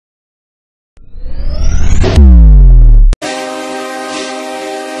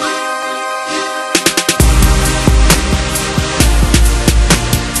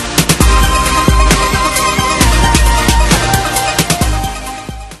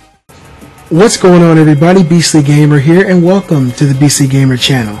What's going on, everybody? Beastly Gamer here, and welcome to the Beastly Gamer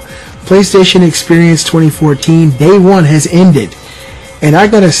channel. PlayStation Experience 2014 Day 1 has ended, and I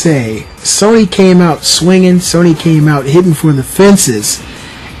gotta say, Sony came out swinging, Sony came out hitting for the fences,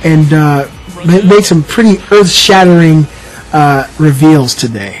 and made some pretty earth-shattering reveals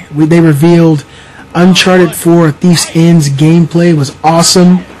today. They revealed Uncharted 4 Thief's End's gameplay was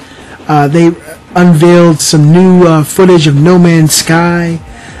awesome. They unveiled some new footage of No Man's Sky.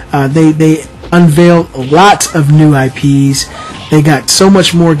 They unveiled lots of new IPs. They got so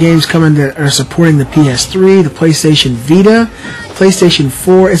much more games coming that are supporting the PS3, the PlayStation Vita, PlayStation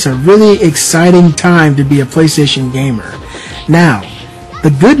 4. It's a really exciting time to be a PlayStation gamer. Now,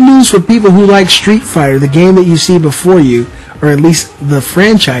 the good news for people who like Street Fighter, the game that you see before you, or at least the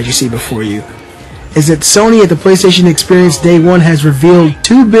franchise you see before you, is that Sony at the PlayStation Experience Day 1 has revealed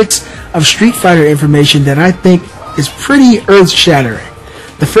 2 bits of Street Fighter information that I think is pretty earth-shattering.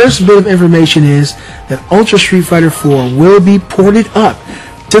 The first bit of information is that Ultra Street Fighter 4 will be ported up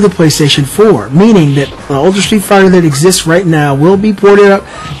to the PlayStation 4, meaning that the Ultra Street Fighter that exists right now will be ported up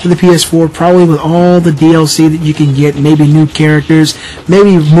to the PS4, probably with all the DLC that you can get, maybe new characters,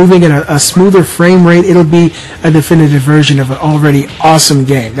 maybe moving at a smoother frame rate. It'll be a definitive version of an already awesome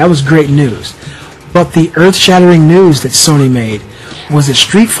game. That was great news. But the earth-shattering news that Sony made was that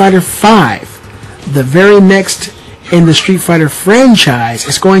Street Fighter V, the very next in the Street Fighter franchise,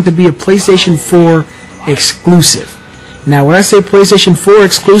 is going to be a PlayStation 4 exclusive. Now, when I say PlayStation 4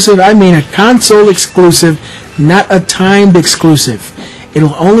 exclusive, I mean a console exclusive, not a timed exclusive.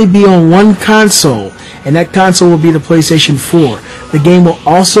 It'll only be on one console, and that console will be the PlayStation 4. The game will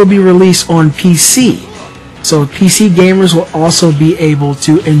also be released on PC, so PC gamers will also be able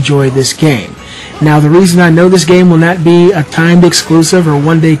to enjoy this game. Now, the reason I know this game will not be a timed exclusive or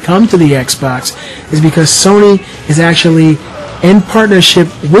one day come to the Xbox is because Sony is actually in partnership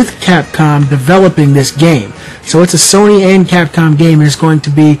with Capcom developing this game. So it's a Sony and Capcom game, and it's going to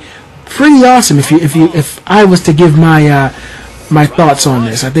be pretty awesome. If I was to give my my thoughts on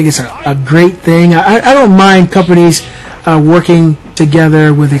this, I think it's a great thing. I don't mind companies working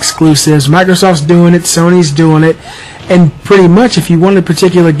together with exclusives. Microsoft's doing it, Sony's doing it. And pretty much, if you want a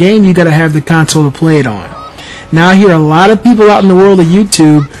particular game, you got to have the console to play it on. Now, I hear a lot of people out in the world of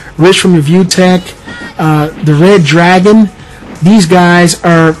YouTube, Rich from Review Tech, the Red Dragon. These guys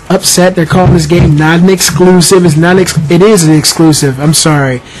are upset. They're calling this game not an exclusive. It is an exclusive. I'm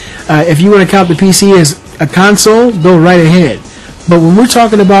sorry. If you want to count the PC as a console, go right ahead. But when we're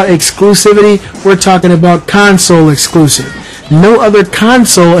talking about exclusivity, we're talking about console exclusive. No other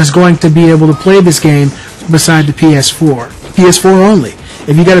console is going to be able to play this game beside the PS4. PS4 only.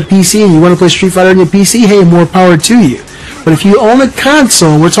 If you got a PC and you want to play Street Fighter on your PC, hey, more power to you. But if you own a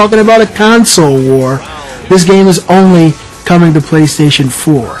console, we're talking about a console war, this game is only coming to PlayStation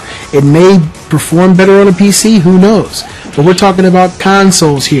 4. It may perform better on a PC, who knows? But we're talking about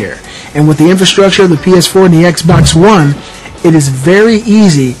consoles here. And with the infrastructure of the PS4 and the Xbox One, it is very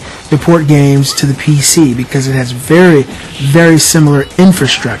easy to port games to the PC because it has very, very similar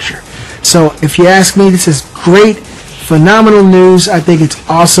infrastructure. So if you ask me, this is great, phenomenal news. I think it's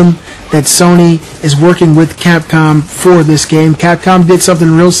awesome that Sony is working with Capcom for this game. Capcom did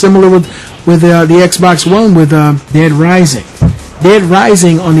something real similar with the Xbox One with Dead Rising. Dead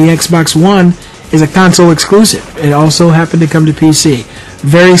Rising on the Xbox One is a console exclusive. It also happened to come to PC.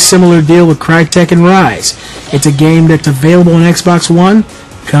 Very similar deal with Crytek and Rise. It's a game that's available on Xbox One,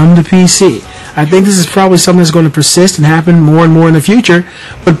 come to PC. I think this is probably something that's going to persist and happen more and more in the future.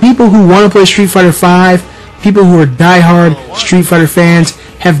 But people who want to play Street Fighter V, people who are diehard Street Fighter fans,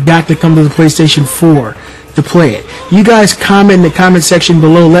 have got to come to the PlayStation 4 to play it. You guys comment in the comment section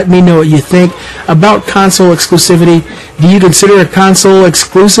below. Let me know what you think about console exclusivity. Do you consider a console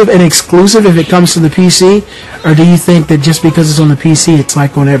exclusive an exclusive if it comes to the PC? Or do you think that just because it's on the PC, it's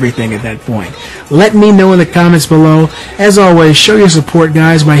like on everything at that point? Let me know in the comments below. As always, show your support,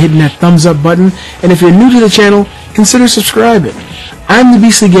 guys, by hitting that thumbs up button. And if you're new to the channel, consider subscribing. I'm the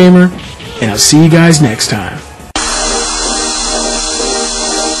Beastly Gamer, and I'll see you guys next time.